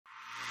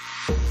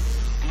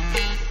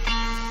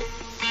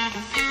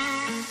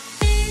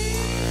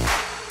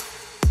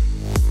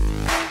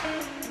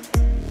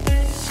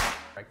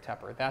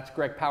Tepper. That's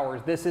Greg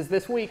Powers. This is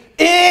This Week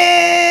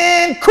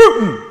in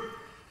Crootin.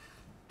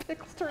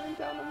 Pickles turning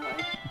down the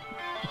mic.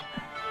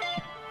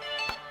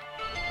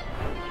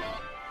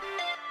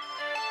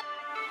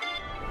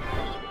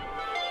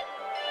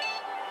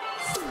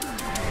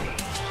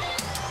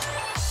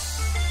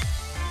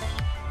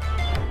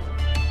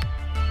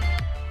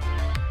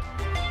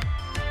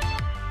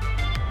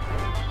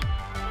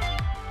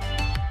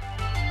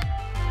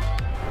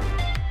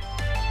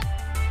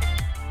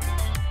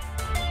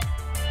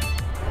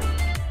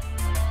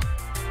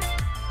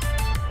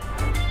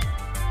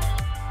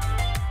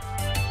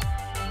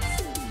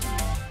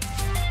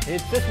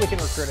 It's This Week in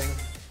Recruiting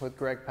with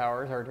Greg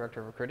Powers, our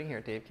Director of Recruiting here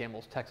at Dave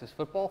Campbell's Texas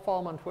Football.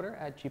 Follow him on Twitter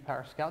at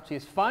GPowersScouts. He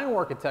has fine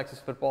work at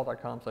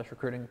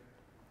TexasFootball.com/recruiting.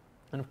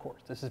 And of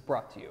course, this is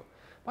brought to you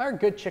by our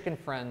good chicken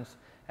friends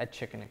at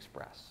Chicken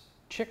Express.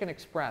 Chicken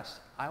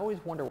Express, I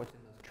always wonder what's in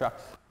those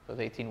trucks, those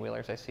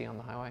 18-wheelers I see on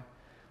the highway.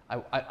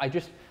 I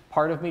just,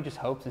 part of me just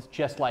hopes it's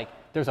just like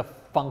there's a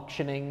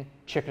functioning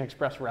Chicken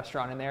Express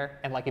restaurant in there,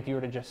 and like if you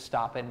were to just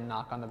stop it and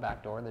knock on the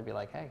back door, they'd be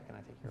like, hey, can I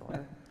take your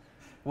order?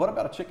 What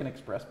about a Chicken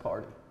Express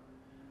party?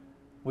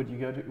 Would you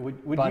go to?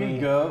 Would buddy, you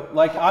go?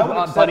 Like I would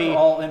accept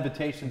all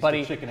invitations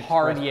to Chicken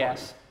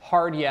Express.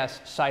 Hard yes,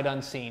 sight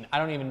unseen. I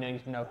don't even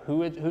need to know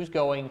who's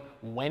going,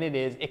 when it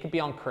is. It could be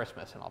on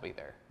Christmas, and I'll be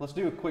there. Let's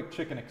do a quick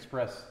Chicken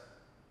Express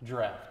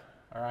draft.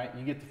 All right,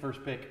 you get the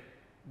first pick.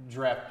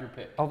 Draft your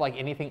pick. Oh, like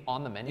anything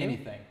on the menu?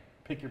 Anything.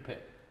 Pick your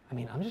pick. I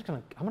mean, I'm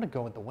gonna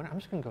go with the winner. I'm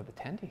just gonna go with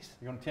the tendies.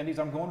 You're going tendies.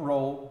 I'm going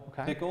roll.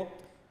 Okay. Pickle.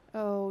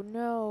 Oh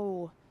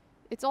no,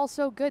 it's all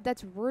so good.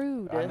 That's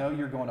rude. I know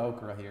you're going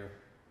okra here.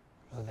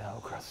 Oh, the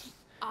okra.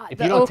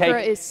 The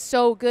okra is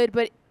so good,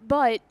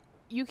 but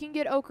you can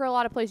get okra a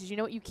lot of places. You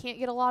know what you can't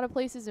get a lot of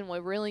places, and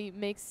what really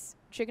makes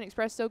Chicken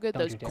Express so good?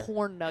 Those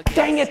corn nuggets.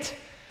 Dang it!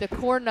 The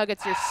corn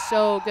nuggets are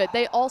so good.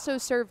 They also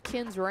serve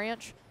Ken's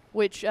Ranch,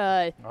 which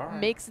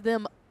makes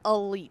them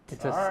elite.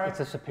 It's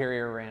a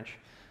superior ranch.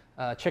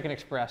 Chicken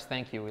Express,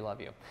 thank you. We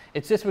love you.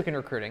 It's This Week in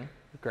Recruiting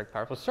with Greg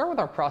Powers. Let's start with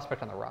our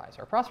prospect on the rise.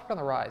 Our prospect on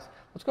the rise,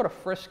 let's go to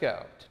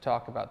Frisco to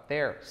talk about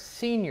their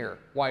senior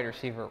wide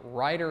receiver,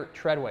 Ryder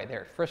Treadway,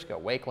 there at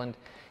Frisco, Wakeland.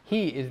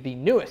 He is the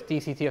newest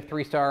DCTF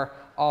 3-star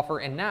offer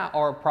and now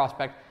our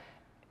prospect,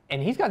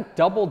 and he's got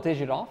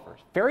double-digit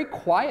offers. Very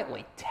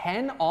quietly,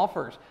 10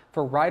 offers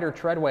for Ryder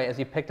Treadway as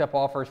he picked up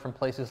offers from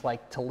places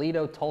like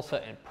Toledo,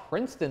 Tulsa, and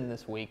Princeton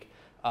this week.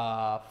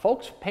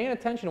 Folks paying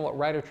attention to what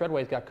Ryder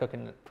Treadway's got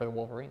cooking for the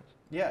Wolverines.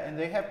 Yeah, and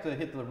they have to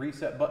hit the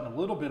reset button a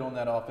little bit on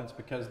that offense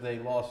because they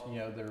lost,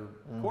 their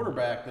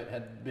quarterback that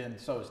had been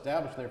so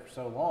established there for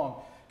so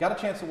long. Got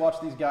a chance to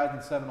watch these guys in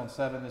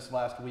 7-on-7 this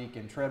last week,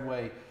 and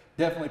Treadway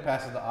definitely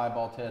passes the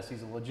eyeball test.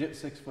 He's a legit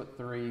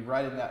 6'3",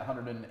 right in that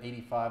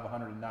 185,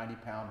 190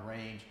 pound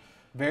range.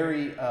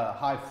 Very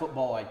high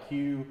football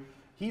IQ.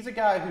 He's a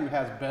guy who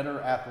has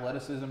better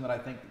athleticism than I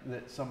think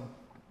that some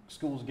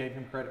schools gave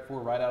him credit for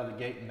right out of the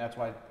gate, and that's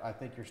why I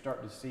think you're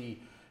starting to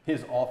see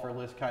his offer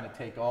list kind of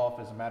take off.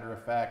 As a matter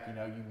of fact, you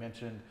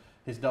mentioned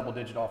his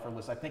double-digit offer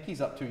list. I think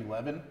he's up to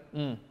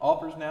 11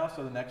 offers now,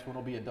 so the next one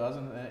will be a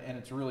dozen, and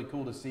it's really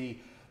cool to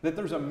see that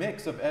there's a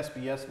mix of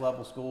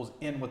SBS-level schools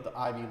in with the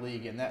Ivy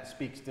League, and that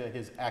speaks to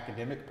his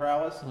academic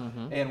prowess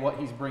and what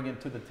he's bringing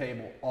to the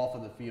table off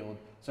of the field.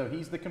 So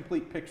he's the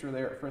complete picture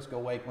there at Frisco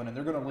Wakeland, and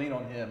they're going to lean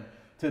on him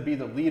to be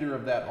the leader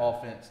of that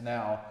offense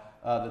now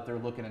that they're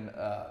looking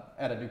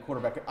at a new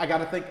quarterback. I got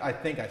to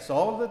think, I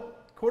saw the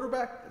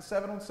quarterback at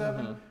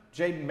 7-on-7,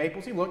 Jaden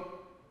Maples. He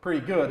looked pretty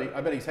good.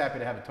 I bet he's happy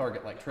to have a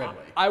target like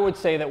Treadway. I would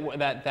say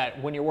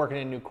that when you're working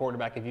in a new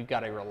quarterback, if you've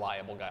got a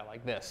reliable guy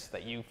like this,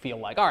 that you feel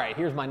like, all right,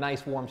 here's my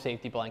nice warm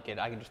safety blanket.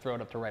 I can just throw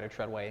it up to Ryder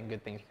Treadway and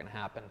good things are going to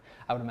happen.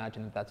 I would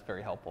imagine that that's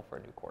very helpful for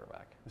a new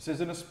quarterback. This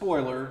isn't a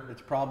spoiler.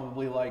 It's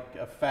probably like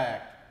a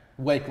fact.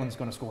 Wakeland's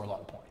going to score a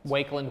lot of points.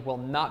 Wakeland will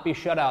not be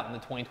shut out in the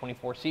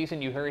 2024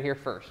 season. You heard it here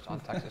first on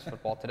Texas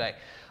Football Today.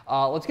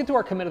 Let's get to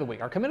our commit of the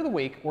week. Our commit of the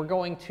week, we're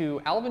going to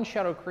Alvin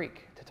Shadow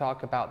Creek to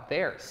talk about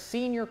their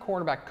senior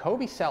cornerback,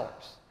 Cobey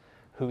Sellers,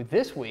 who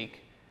this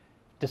week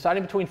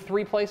decided between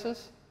three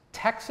places,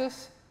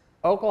 Texas,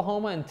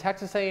 Oklahoma, and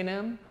Texas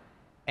A&M,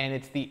 and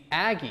it's the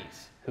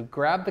Aggies who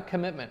grabbed the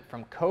commitment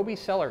from Cobey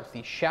Sellers,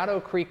 the Shadow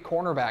Creek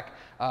cornerback.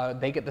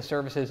 They get the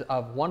services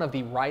of one of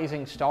the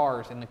rising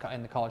stars in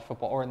the college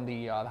football or in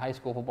the high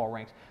school football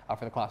ranks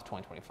for the class of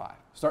 2025.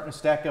 Starting to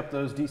stack up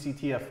those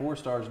DCTF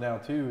 4-stars now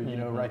too.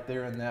 Right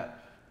there in that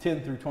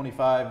 10 through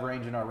 25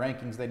 range in our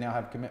rankings. They now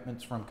have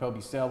commitments from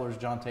Cobey Sellers,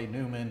 Jonte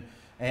Newman,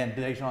 and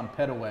Dejon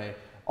Petaway.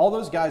 All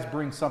those guys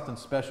bring something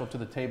special to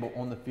the table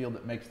on the field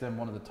that makes them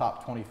one of the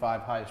top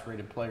 25 highest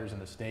rated players in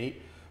the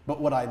state. But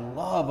what I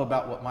love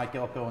about what Mike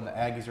Elko and the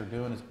Aggies are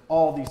doing is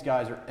all these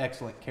guys are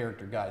excellent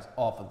character guys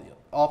off of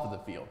the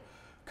field.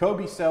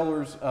 Cobey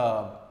Sellers,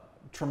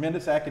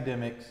 tremendous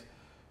academics,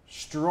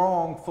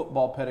 strong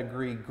football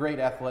pedigree, great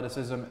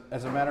athleticism.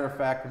 As a matter of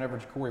fact, whenever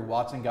Ja'Cory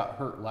Watson got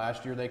hurt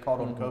last year, they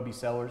called on Cobey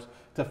Sellers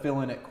to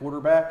fill in at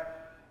quarterback,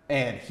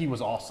 and he was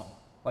awesome.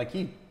 Like,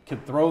 he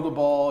could throw the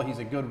ball. He's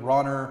a good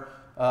runner,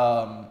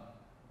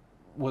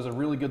 was a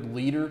really good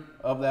leader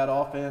of that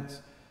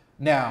offense.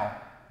 Now,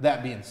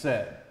 that being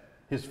said,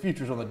 his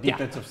future's on the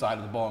defensive side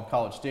of the ball in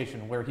College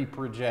Station, where he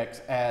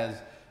projects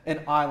as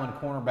an island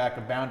cornerback,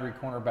 a boundary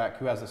cornerback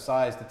who has the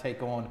size to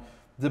take on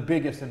the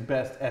biggest and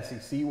best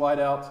SEC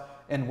wideouts.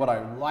 And what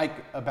I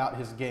like about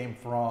his game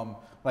from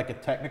like a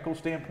technical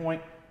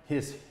standpoint,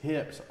 his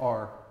hips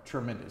are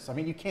tremendous. I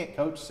mean, you can't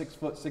coach 6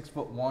 foot,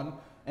 6'1"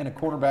 in a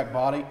quarterback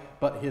body,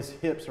 but his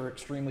hips are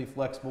extremely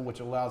flexible, which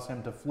allows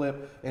him to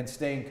flip and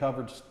stay in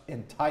coverage,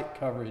 in tight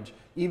coverage,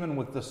 even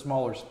with the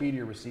smaller,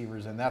 speedier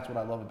receivers. And that's what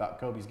I love about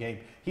Cobey's game.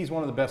 He's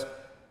one of the best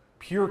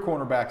pure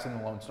cornerbacks in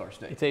the Lone Star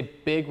State. It's a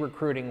big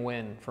recruiting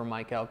win for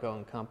Mike Elko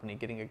and company,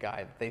 getting a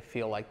guy that they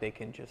feel like they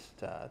can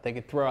just they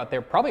could throw out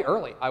there probably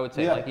early. I would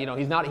say, like, you know,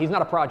 he's not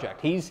a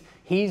project. He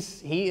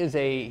is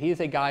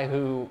a guy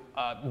who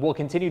will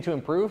continue to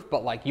improve,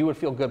 but like you would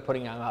feel good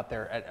putting him out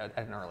there at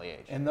an early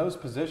age. And those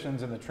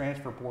positions in the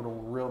transfer portal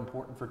were real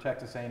important for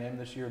Texas A&M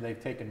this year. They've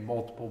taken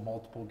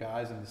multiple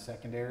guys in the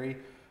secondary,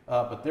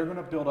 but they're going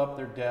to build up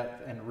their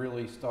depth and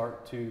really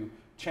start to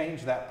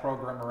change that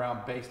program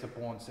around based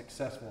upon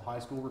successful high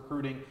school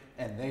recruiting,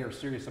 and they are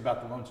serious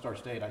about the Lone Star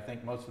State. I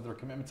think most of their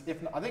commitments,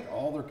 if not, I think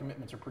all their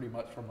commitments are pretty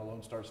much from the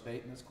Lone Star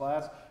State in this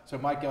class. So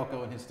Mike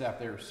Elko and his staff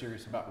there are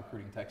serious about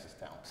recruiting Texas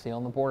talent. See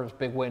on the Borders,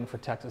 big win for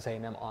Texas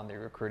A&M on the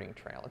recruiting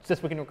trail. It's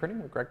This Week in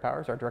Recruiting with Greg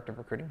Powers, our Director of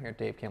Recruiting here at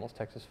Dave Campbell's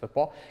Texas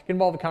Football. Get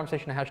involved in the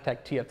conversation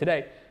at #TF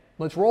Today.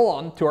 Let's roll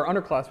on to our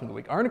underclassmen of the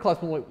week. Our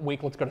underclassmen of the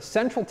week, let's go to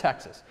Central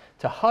Texas,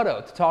 to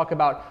Hutto, to talk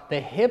about the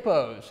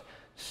Hippos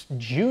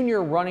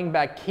junior running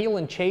back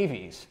Keilan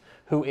Chavies,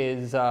 who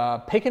is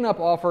picking up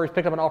an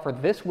offer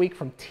this week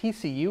from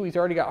TCU. He's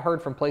already got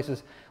heard from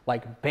places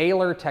like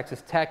Baylor,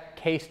 Texas Tech,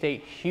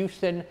 K-State,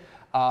 Houston.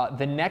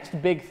 The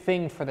next big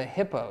thing for the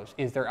Hippos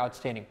is their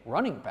outstanding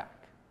running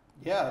back.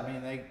 Yeah, I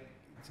mean,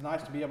 it's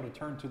nice to be able to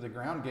turn to the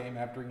ground game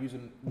after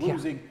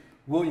losing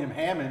William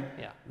Hammond,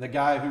 the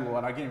guy who,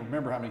 and I can't even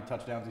remember how many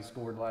touchdowns he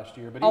scored last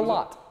year. But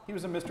he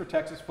was a Mr.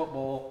 Texas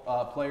Football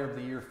Player of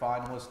the Year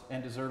finalist,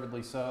 and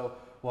deservedly so.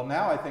 Well,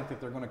 now I think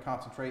that they're going to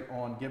concentrate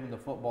on giving the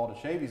football to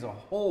Chavies a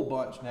whole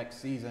bunch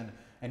next season,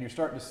 and you're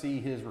starting to see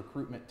his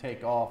recruitment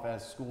take off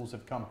as schools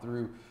have come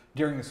through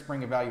during the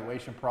spring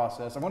evaluation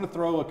process. I'm going to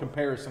throw a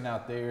comparison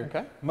out there.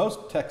 Okay.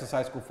 Most Texas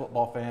high school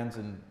football fans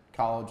and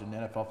college and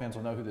NFL fans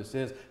will know who this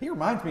is. He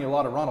reminds me a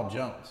lot of Ronald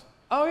Jones.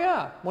 Oh,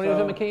 yeah, when he was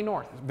at McKinney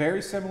North.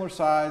 Very similar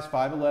size,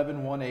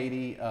 5'11",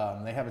 180.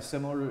 They have a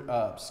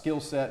similar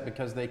skill set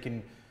because they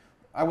can,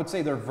 I would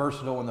say they're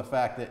versatile in the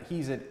fact that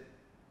he's an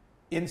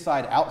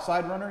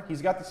inside-outside runner.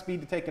 He's got the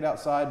speed to take it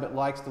outside, but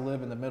likes to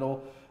live in the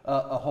middle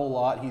a whole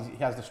lot. He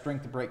has the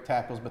strength to break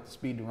tackles, but the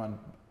speed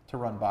to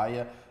run by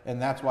you.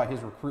 And that's why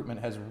his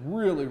recruitment has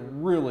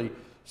really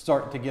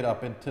started to get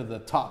up into the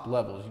top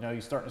levels. You know,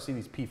 you're starting to see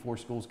these P4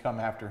 schools come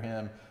after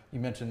him. You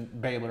mentioned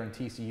Baylor and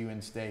TCU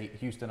in state,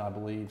 Houston, I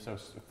believe. So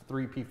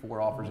 3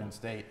 P4 offers in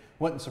state.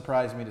 Wouldn't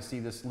surprise me to see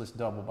this list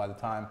double by the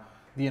time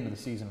the end of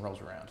the season rolls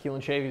around.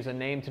 Keilan Chavies, a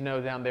name to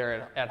know down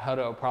there at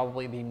Hutto,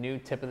 probably the new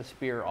tip of the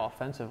spear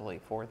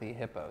offensively for the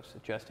Hippos,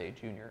 just a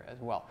junior as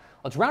well.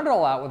 Let's round it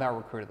all out with our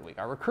recruit of the week.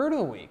 Our recruit of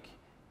the week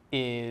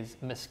is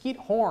Mesquite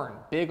Horn,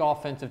 big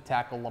offensive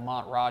tackle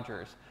Lamont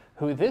Rogers,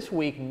 who this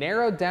week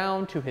narrowed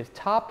down to his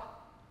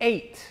top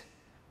 8: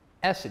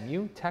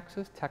 SMU,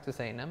 Texas, Texas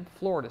A&M,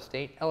 Florida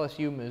State,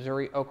 LSU,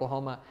 Missouri,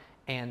 Oklahoma,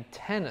 and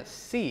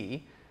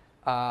Tennessee.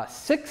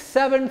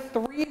 6'7",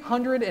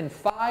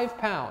 305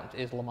 pounds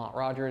is Lamont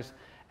Rogers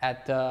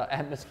at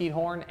Mesquite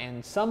Horn,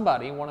 and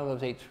one of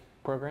those 8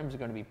 programs is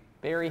going to be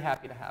very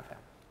happy to have him.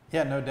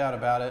 Yeah, no doubt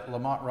about it.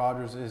 Lamont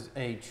Rogers is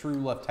a true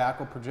left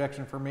tackle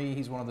projection for me.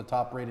 He's one of the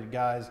top-rated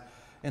guys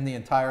in the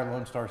entire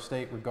Lone Star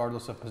State,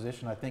 regardless of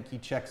position. I think he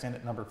checks in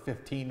at number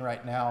 15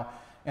 right now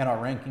in our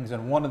rankings,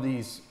 and one of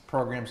these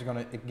programs are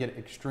going to get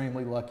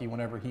extremely lucky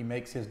whenever he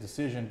makes his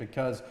decision,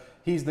 because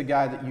he's the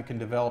guy that you can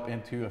develop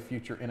into a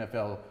future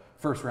NFL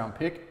first-round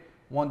pick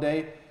one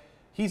day.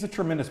 He's a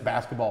tremendous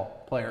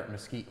basketball player at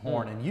Mesquite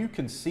Horn, and you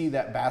can see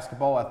that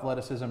basketball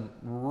athleticism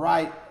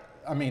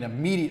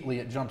immediately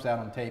it jumps out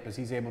on tape as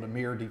he's able to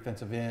mirror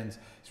defensive ends.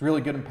 He's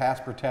really good in pass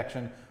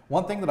protection.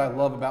 One thing that I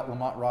love about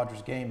Lamont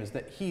Rogers' game is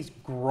that he's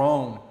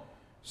grown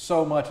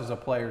so much as a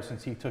player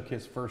since he took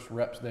his first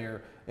reps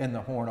there in the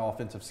Horn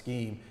offensive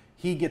scheme.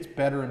 He gets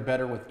better and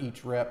better with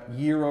each rep.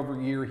 Year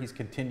over year, he's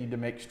continued to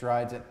make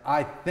strides, and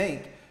I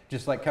think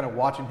just like kind of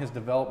watching his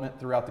development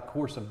throughout the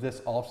course of this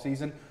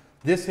offseason,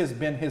 this has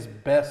been his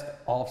best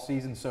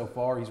offseason so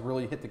far. He's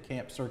really hit the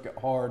camp circuit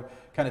hard,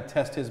 kind of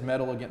test his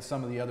mettle against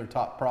some of the other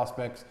top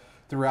prospects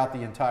throughout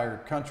the entire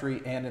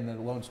country and in the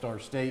Lone Star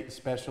State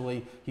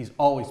especially. He's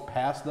always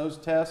passed those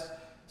tests.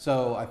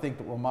 So I think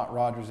that Lamont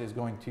Rogers is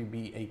going to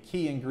be a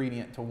key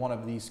ingredient to one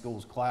of these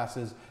schools'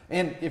 classes.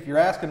 And if you're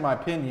asking my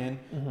opinion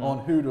on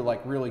who to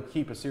like really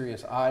keep a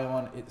serious eye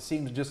on, it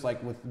seems just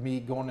like with me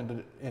going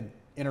into and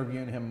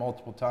interviewing him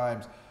multiple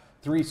times,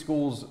 3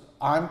 schools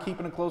I'm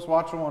keeping a close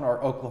watch on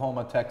are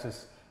Oklahoma,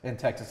 Texas, and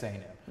Texas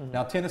A&M.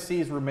 Now, Tennessee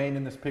has remained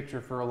in this picture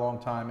for a long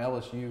time.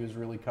 LSU has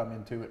really come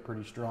into it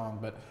pretty strong.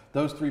 But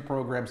those 3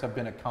 programs have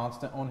been a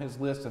constant on his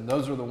list, and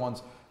those are the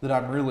ones that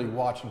I'm really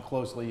watching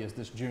closely as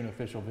this June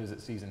official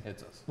visit season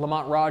hits us.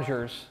 Lamont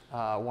Rogers,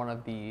 one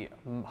of the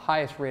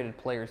highest rated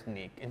players in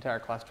the entire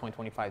class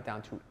 2025,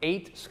 down to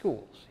 8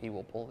 schools. He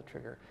will pull the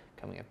trigger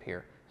coming up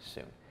here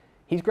soon.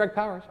 He's Greg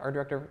Powers, our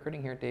director of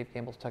recruiting here at Dave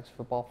Campbell's Texas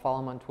Football. Follow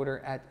him on Twitter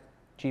at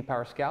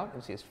GPowersScout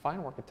and see his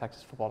fine work at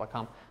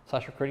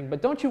TexasFootball.com/recruiting.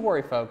 But don't you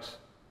worry, folks.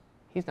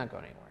 He's not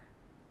going anywhere.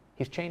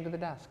 He's chained to the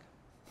desk.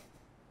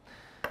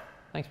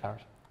 Thanks,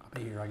 Powers. I'll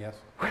be here, I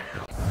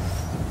guess.